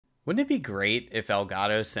Wouldn't it be great if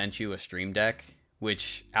Elgato sent you a Stream Deck,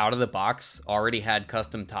 which out of the box already had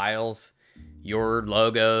custom tiles, your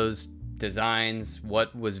logos, designs,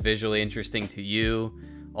 what was visually interesting to you,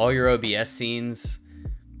 all your OBS scenes,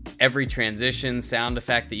 every transition, sound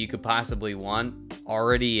effect that you could possibly want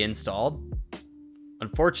already installed?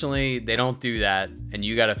 Unfortunately, they don't do that, and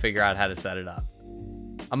you got to figure out how to set it up.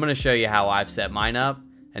 I'm going to show you how I've set mine up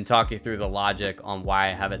and talk you through the logic on why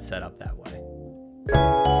I have it set up that way.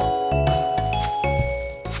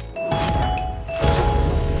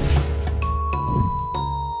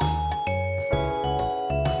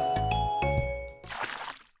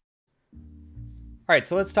 All right,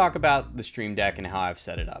 so let's talk about the Stream Deck and how I've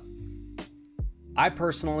set it up. I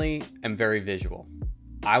personally am very visual.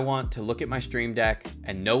 I want to look at my Stream Deck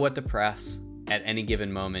and know what to press at any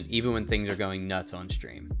given moment, even when things are going nuts on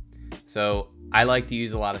stream. So I like to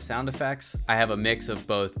use a lot of sound effects. I have a mix of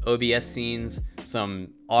both OBS scenes,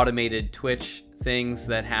 some automated Twitch things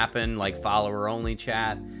that happen like follower only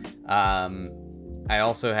chat. I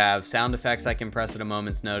also have sound effects I can press at a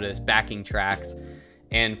moment's notice, backing tracks.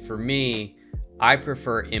 And for me, I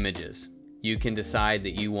prefer images. You can decide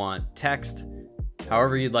that you want text,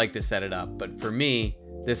 however you'd like to set it up. But for me,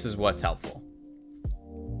 this is what's helpful.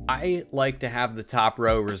 I like to have the top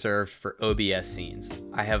row reserved for OBS scenes.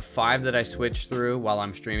 I have 5 that I switch through while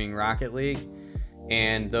I'm streaming Rocket League,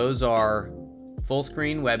 and those are full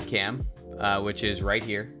screen webcam, which is right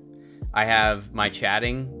here. I have my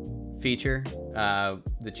chatting feature,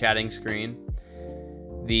 the chatting screen,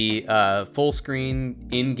 the full screen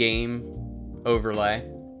in-game overlay.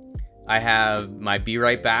 I have my be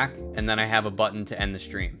right back, and then I have a button to end the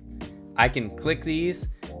stream. I can click these,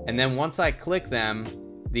 and then once I click them,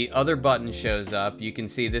 the other button shows up. You can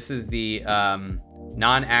see this is the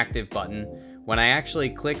non-active button. When I actually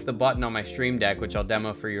click the button on my Stream Deck, which I'll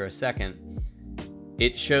demo for you in a second,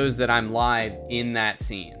 it shows that I'm live in that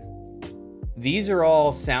scene. These are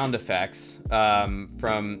all sound effects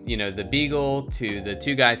from, you know, the Beagle to the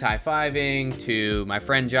 2 guys high-fiving to my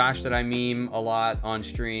friend Josh that I meme a lot on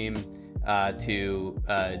stream, to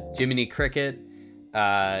Jiminy Cricket,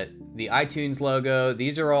 the iTunes logo.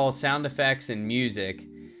 These are all sound effects and music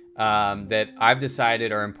that I've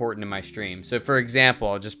decided are important in my stream. So for example,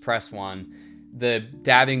 I'll just press one. The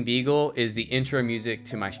dabbing Beagle is the intro music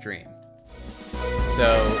to my stream.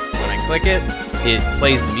 So when I click it, it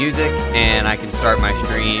plays the music and I can start my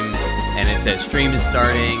stream, and it says stream is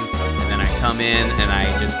starting, and then I come in and I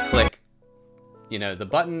just click, you know, the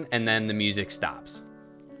button, and then the music stops.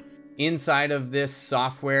 Inside of this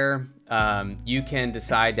software, you can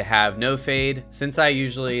decide to have no fade. Since I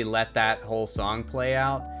usually let that whole song play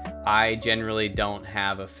out, I generally don't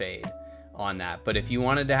have a fade on that. But if you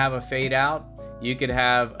wanted to have a fade out, you could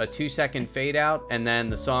have a 2-second fade out, and then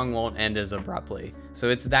the song won't end as abruptly. So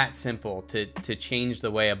it's that simple to change the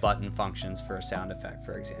way a button functions for a sound effect,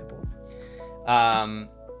 for example. I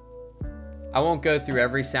won't go through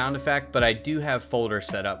every sound effect, but I do have folders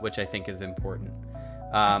set up, which I think is important.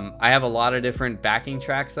 I have a lot of different backing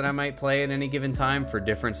tracks that I might play at any given time for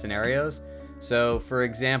different scenarios. So for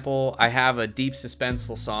example, I have a deep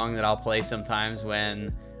suspenseful song that I'll play sometimes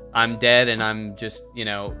when I'm dead and I'm just, you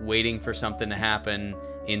know, waiting for something to happen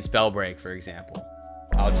in Spellbreak, for example.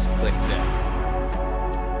 I'll just click this.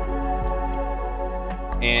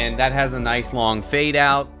 And that has a nice long fade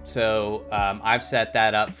out. So I've set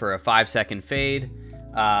that up for a 5-second fade.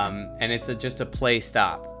 And it's just a play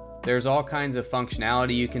stop. There's all kinds of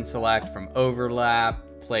functionality you can select, from overlap,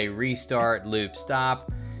 play restart, loop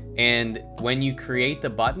stop. And when you create the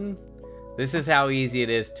button, this is how easy it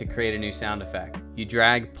is to create a new sound effect. You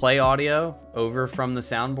drag play audio over from the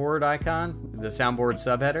soundboard icon, the soundboard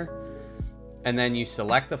subheader, and then you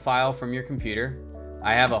select the file from your computer.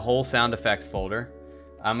 I have a whole sound effects folder.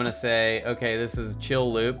 I'm gonna say, okay, this is a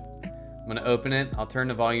chill loop. I'm gonna open it. I'll turn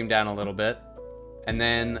the volume down a little bit. And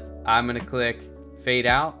then I'm gonna click fade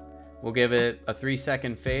out. We'll give it a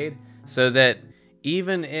 3-second fade so that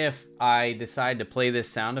even if I decide to play this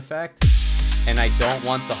sound effect and I don't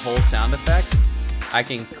want the whole sound effect, I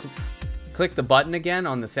can click the button again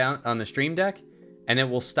on the Stream Deck, and it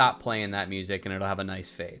will stop playing that music and it'll have a nice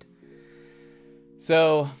fade.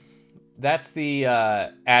 So that's the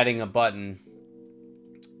adding a button.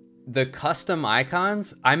 The custom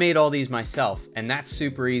icons, I made all these myself, and that's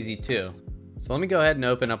super easy too. So let me go ahead and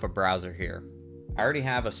open up a browser here. I already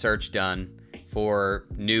have a search done for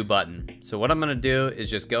new button. So what I'm gonna do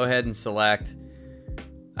is just go ahead and select,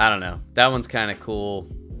 I don't know, that one's kind of cool.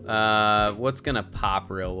 What's gonna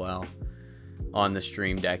pop real well on the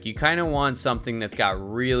Stream Deck? You kind of want something that's got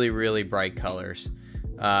really, really bright colors.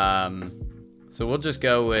 So we'll just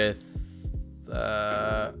go with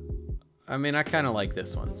I mean, I kind of like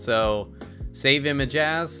this one. So save image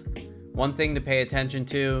as. One thing to pay attention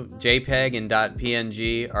to, JPEG and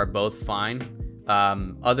 .png are both fine.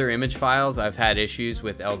 Other image files, I've had issues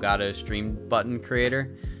with Elgato Stream Button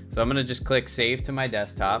Creator. So I'm gonna just click save to my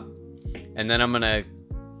desktop, and then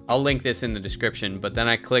I'll link this in the description, but then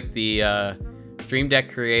I click the Stream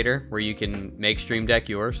Deck Creator where you can make Stream Deck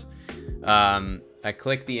yours. I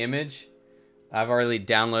click the image. I've already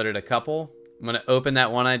downloaded a couple. I'm gonna open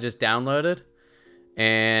that one I just downloaded,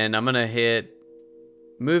 and I'm gonna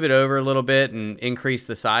move it over a little bit and increase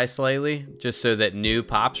the size slightly just so that new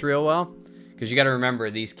pops real well. Because you got to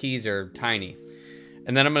remember, these keys are tiny.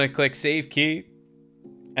 And then I'm going to click save key.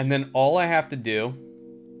 And then all I have to do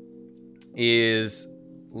is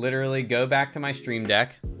literally go back to my Stream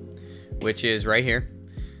Deck, which is right here.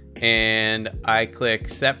 And I click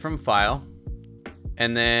set from file.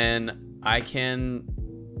 And then I can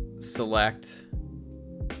select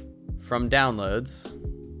from downloads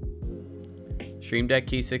Stream Deck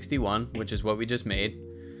Key 61, which is what we just made.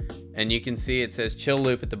 And you can see it says chill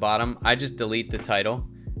loop at the bottom. I just delete the title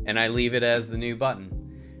and I leave it as the new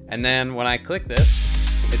button. And then when I click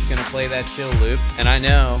this, it's gonna play that chill loop. And I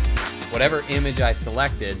know whatever image I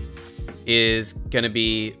selected is gonna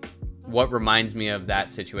be what reminds me of that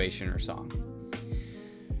situation or song.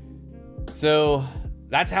 So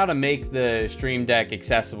that's how to make the Stream Deck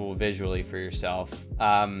accessible visually for yourself.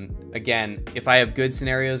 Again, if I have good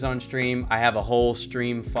scenarios on stream, I have a whole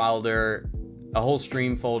stream folder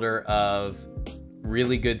of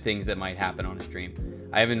really good things that might happen on a stream.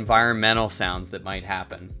 I have environmental sounds that might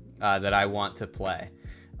happen that I want to play.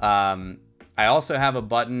 I also have a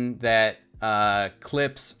button that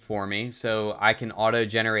clips for me, so I can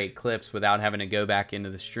auto-generate clips without having to go back into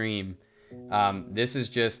the stream. This is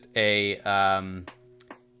just a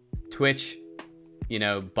Twitch,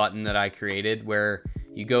 button that I created where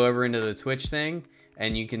you go over into the Twitch thing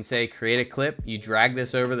and you can say create a clip. You drag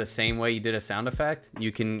this over the same way you did a sound effect.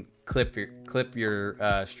 You can clip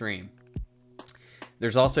your stream.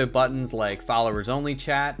 There's also buttons like followers only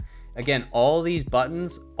chat. Again, all these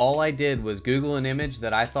buttons, all I did was Google an image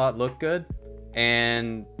that I thought looked good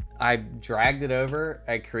and I dragged it over.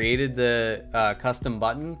 I created the custom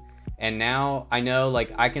button, and now I know,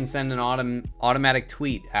 like, I can send an automatic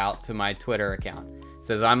tweet out to my Twitter account. It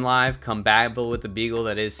says, I'm live, come babble with the beagle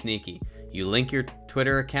that is sneaky. You link your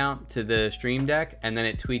Twitter account to the Stream Deck, and then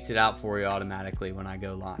it tweets it out for you automatically when I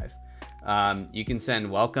go live. You can send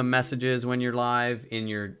welcome messages when you're live in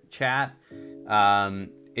your chat.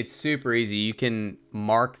 It's super easy. You can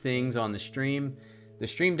mark things on the stream. The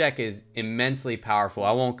Stream Deck is immensely powerful.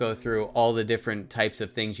 I won't go through all the different types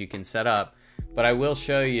of things you can set up, but I will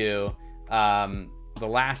show you the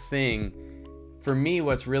last thing. For me,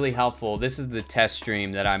 what's really helpful, this is the test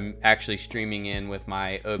stream that I'm actually streaming in with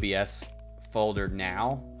my OBS folder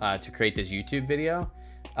now to create this YouTube video.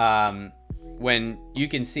 When you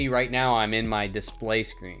can see right now, I'm in my display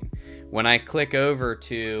screen. When I click over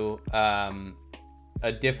to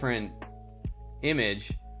a different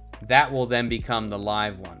image, that will then become the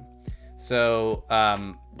live one. So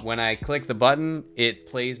when I click the button, it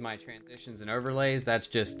plays my transitions and overlays. That's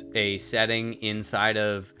just a setting inside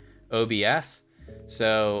of OBS.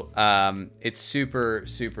 So it's super,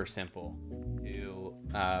 super simple to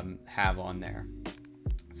have on there.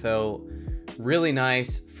 So really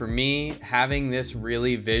nice for me, having this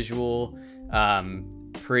really visual,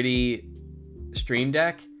 pretty Stream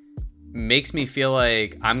Deck makes me feel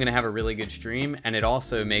like I'm gonna have a really good stream, and it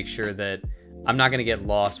also makes sure that I'm not gonna get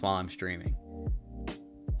lost while I'm streaming.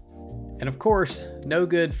 And of course, no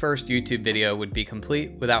good first YouTube video would be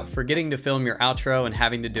complete without forgetting to film your outro and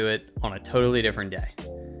having to do it on a totally different day.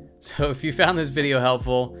 So if you found this video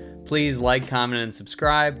helpful, please like, comment, and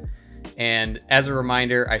subscribe. And as a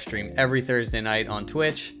reminder, I stream every Thursday night on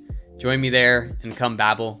Twitch. Join me there and come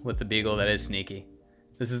babble with the beagle that is sneaky.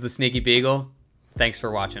 This is the Sneaky Beagle. Thanks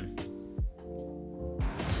for watching.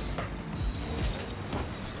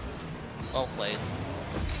 Well played.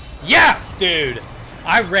 Yes, dude!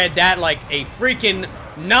 I read that like a freaking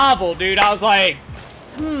novel, dude. I was like,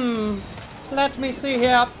 let me see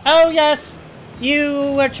here. Oh, yes,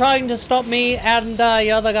 you were trying to stop me and the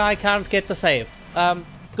other guy can't get the save.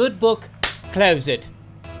 Good book, close it.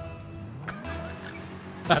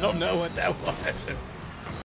 I don't know what that was.